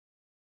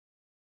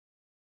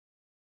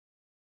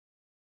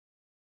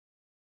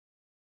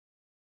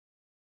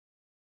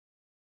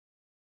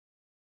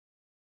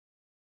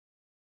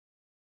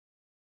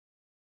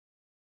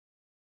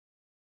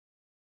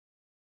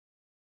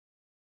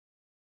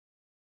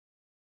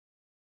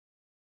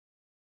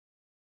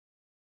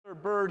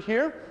Bird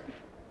here.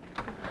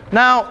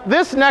 Now,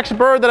 this next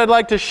bird that I'd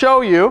like to show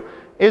you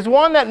is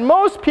one that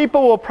most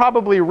people will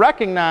probably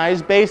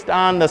recognize based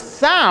on the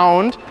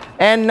sound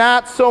and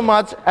not so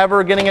much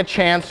ever getting a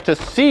chance to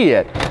see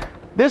it.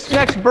 This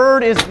next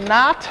bird is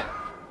not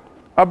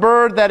a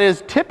bird that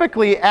is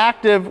typically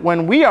active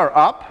when we are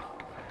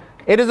up.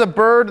 It is a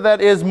bird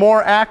that is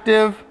more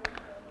active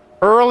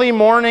early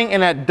morning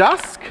and at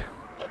dusk.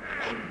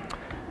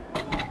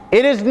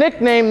 It is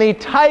nicknamed the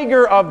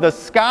Tiger of the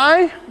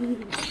Sky.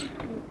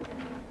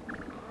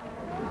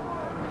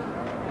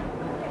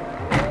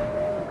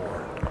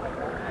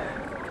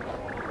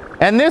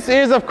 And this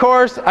is, of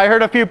course, I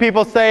heard a few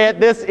people say it,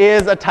 this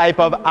is a type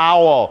of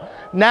owl.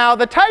 Now,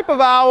 the type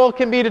of owl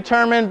can be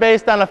determined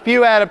based on a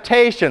few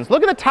adaptations.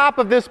 Look at the top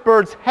of this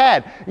bird's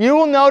head. You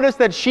will notice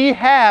that he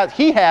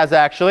has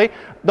actually,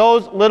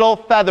 those little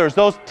feathers,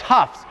 those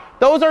tufts.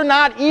 Those are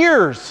not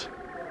ears.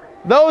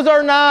 Those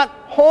are not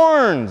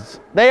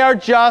horns. They are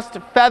just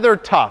feather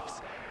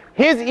tufts.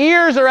 His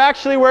ears are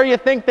actually where you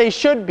think they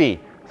should be.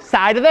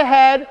 Side of the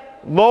head,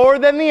 lower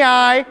than the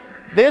eye.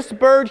 This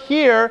bird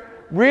here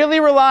really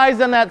relies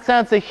on that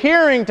sense of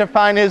hearing to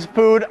find his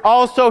food,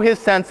 also his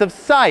sense of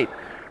sight.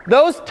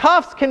 Those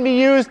tufts can be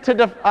used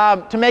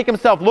to make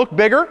himself look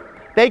bigger.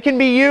 They can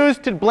be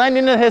used to blend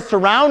into his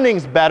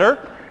surroundings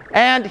better,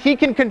 and he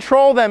can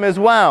control them as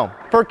well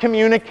for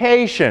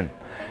communication.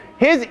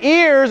 His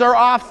ears are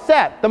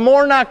offset. The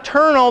more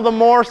nocturnal, the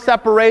more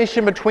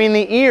separation between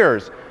the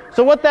ears.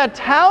 So what that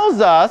tells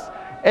us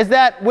is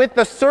that with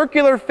the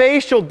circular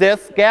facial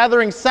discs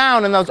gathering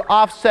sound in those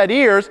offset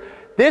ears,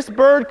 this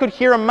bird could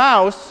hear a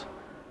mouse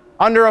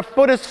under a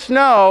foot of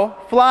snow,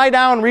 fly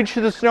down, reach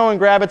through the snow, and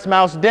grab its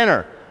mouse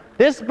dinner.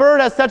 This bird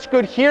has such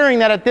good hearing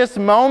that at this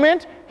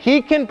moment,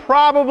 he can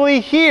probably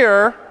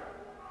hear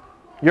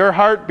your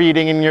heart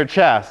beating in your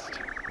chest.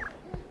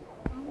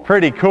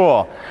 Pretty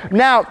cool.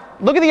 Now,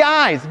 look at the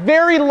eyes,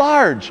 very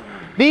large.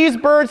 These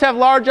birds have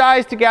large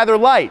eyes to gather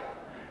light.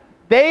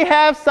 They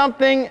have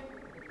something,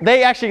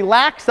 they actually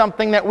lack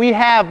something that we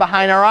have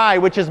behind our eye,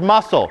 which is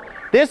muscle.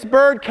 This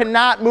bird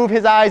cannot move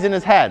his eyes in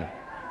his head.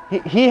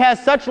 He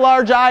has such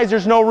large eyes,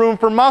 there's no room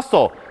for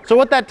muscle. So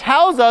what that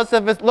tells us,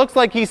 if it looks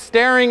like he's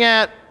staring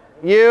at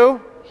you,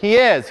 he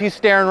is. He's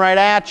staring right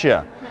at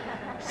you.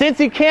 Since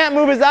he can't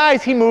move his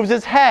eyes, he moves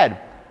his head.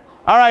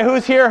 All right,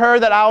 who's here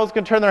heard that owls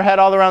can turn their head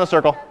all around the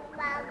circle?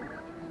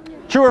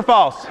 True or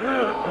false?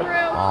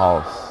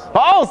 False.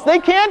 False. They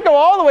can't go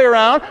all the way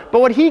around, but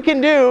what he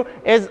can do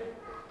is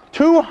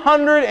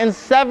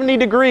 270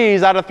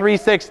 degrees out of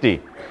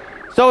 360.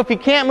 So if he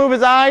can't move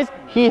his eyes,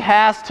 he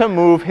has to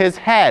move his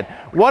head.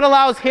 What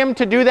allows him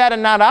to do that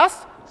and not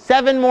us?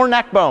 7 more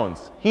neck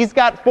bones. He's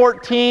got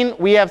 14,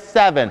 we have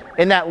 7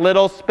 in that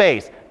little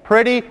space.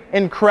 Pretty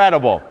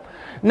incredible.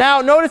 Now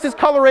notice his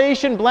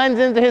coloration blends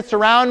into his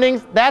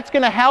surroundings. That's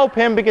going to help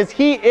him because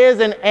he is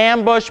an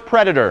ambush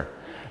predator.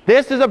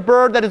 This is a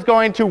bird that is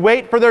going to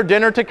wait for their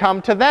dinner to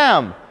come to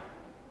them.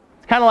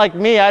 It's kind of like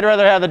me. I'd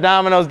rather have the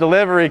Domino's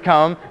delivery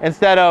come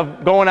instead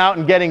of going out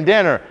and getting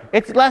dinner.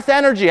 It's less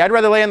energy. I'd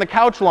rather lay on the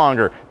couch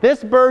longer.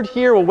 This bird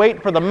here will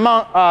wait for the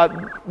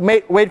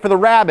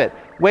rabbit,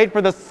 wait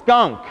for the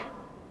skunk.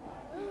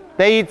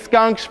 They eat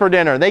skunks for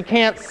dinner. They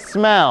can't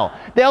smell.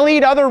 They'll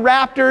eat other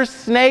raptors,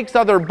 snakes,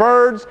 other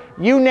birds.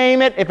 You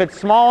name it. If it's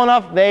small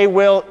enough, they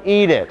will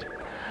eat it.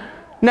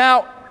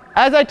 Now,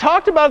 as I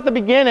talked about at the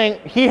beginning,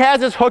 he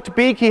has his hooked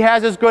beak, he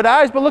has his good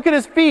eyes, but look at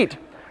his feet.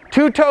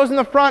 2 toes in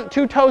the front,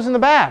 2 toes in the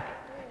back.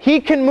 He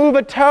can move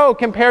a toe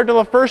compared to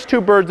the first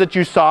 2 birds that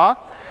you saw.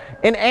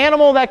 An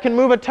animal that can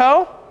move a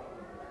toe,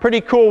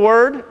 pretty cool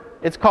word.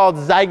 It's called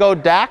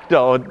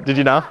zygodactyl. Did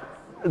you know?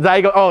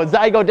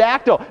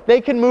 Zygodactyl.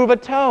 They can move a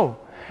toe.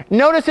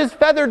 Notice his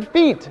feathered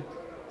feet.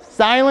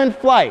 Silent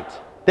flight.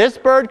 This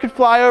bird could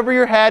fly over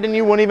your head and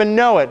you wouldn't even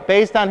know it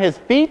based on his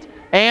feet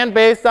and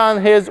based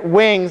on his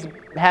wings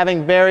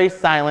having very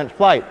silent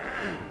flight.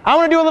 I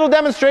want to do a little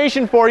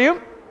demonstration for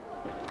you.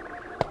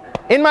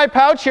 In my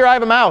pouch here I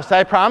have a mouse.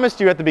 I promised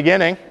you at the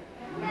beginning.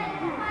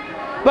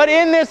 But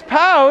in this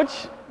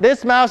pouch,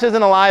 this mouse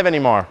isn't alive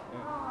anymore.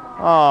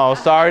 Oh,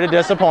 sorry to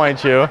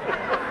disappoint you.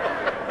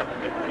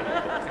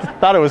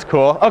 Thought it was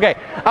cool. Okay.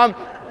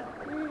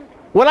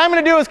 What I'm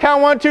going to do is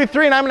count 1, 2,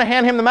 3, and I'm going to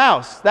hand him the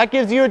mouse. That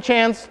gives you a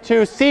chance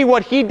to see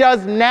what he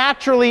does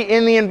naturally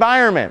in the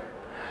environment.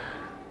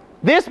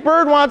 This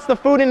bird wants the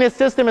food in his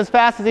system as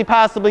fast as he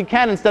possibly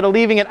can instead of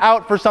leaving it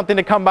out for something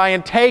to come by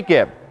and take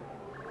it.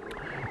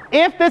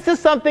 If this is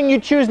something you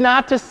choose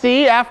not to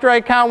see after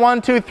I count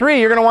 1, 2, 3,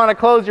 you're going to want to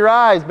close your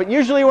eyes. But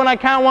usually when I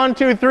count 1,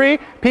 2, 3,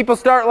 people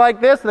start like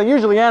this, and they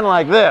usually end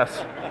like this.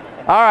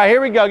 All right,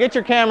 here we go. Get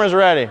your cameras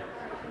ready.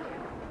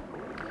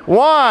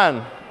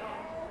 1.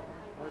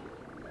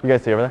 You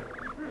guys see over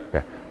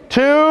there? Okay.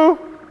 2,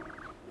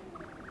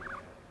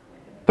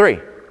 3.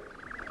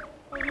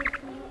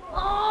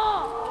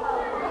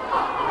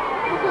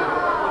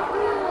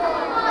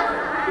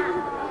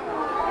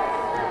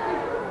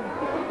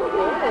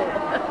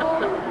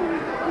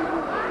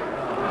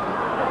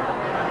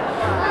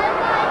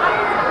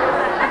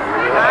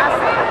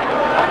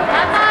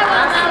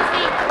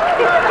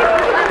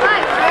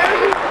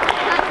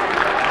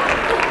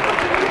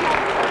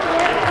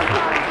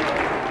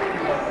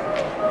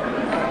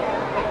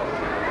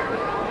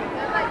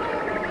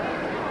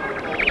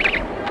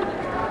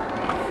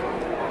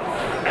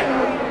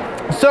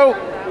 So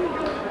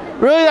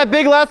really that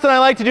big lesson, I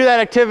like to do that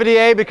activity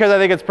A because I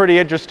think it's pretty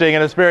interesting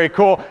and it's very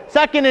cool.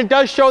 Second, it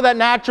does show that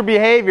natural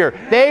behavior.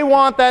 They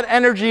want that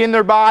energy in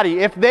their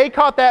body. If they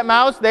caught that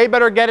mouse, they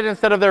better get it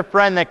instead of their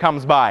friend that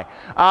comes by.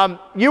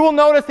 You will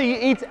notice that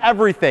he eats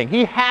everything.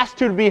 He has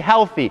to be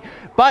healthy,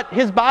 but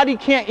his body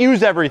can't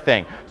use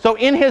everything. So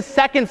in his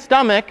second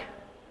stomach,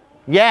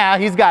 yeah,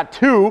 he's got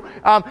two.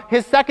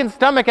 His second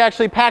stomach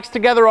actually packs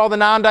together all the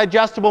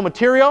non-digestible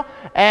material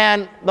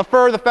and the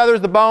fur, the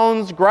feathers, the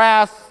bones,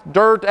 grass,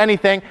 dirt,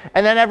 anything.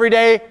 And then every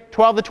day,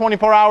 12 to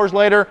 24 hours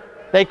later,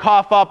 they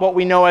cough up what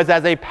we know as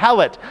a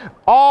pellet.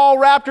 All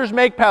raptors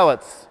make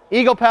pellets.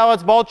 Eagle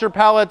pellets, vulture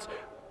pellets,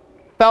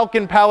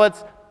 falcon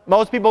pellets.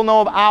 Most people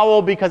know of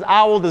owl because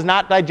owl does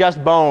not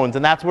digest bones,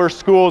 and that's where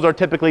schools are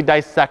typically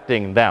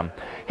dissecting them.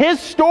 His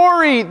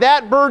story,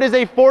 that bird is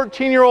a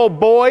 14-year-old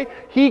boy.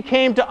 He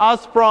came to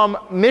us from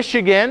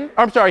Michigan.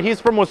 I'm sorry, he's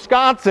from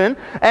Wisconsin,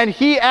 and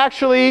he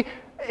actually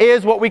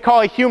is what we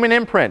call a human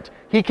imprint.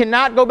 He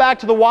cannot go back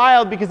to the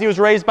wild because he was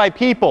raised by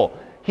people.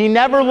 He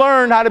never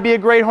learned how to be a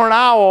great horned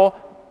owl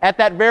at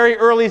that very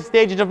early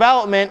stage of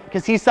development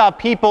because he saw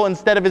people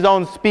instead of his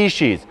own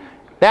species.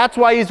 That's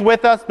why he's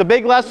with us. The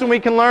big lesson we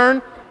can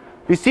learn: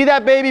 if you see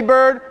that baby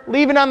bird,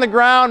 leave it on the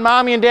ground.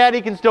 Mommy and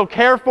Daddy can still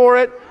care for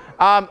it.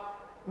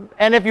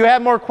 And if you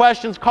have more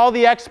questions, call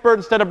the expert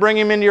instead of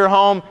bringing him into your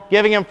home,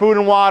 giving him food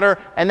and water,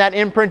 and that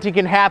imprinting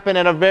can happen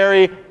at a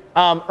very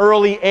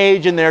early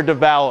age in their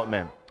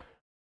development.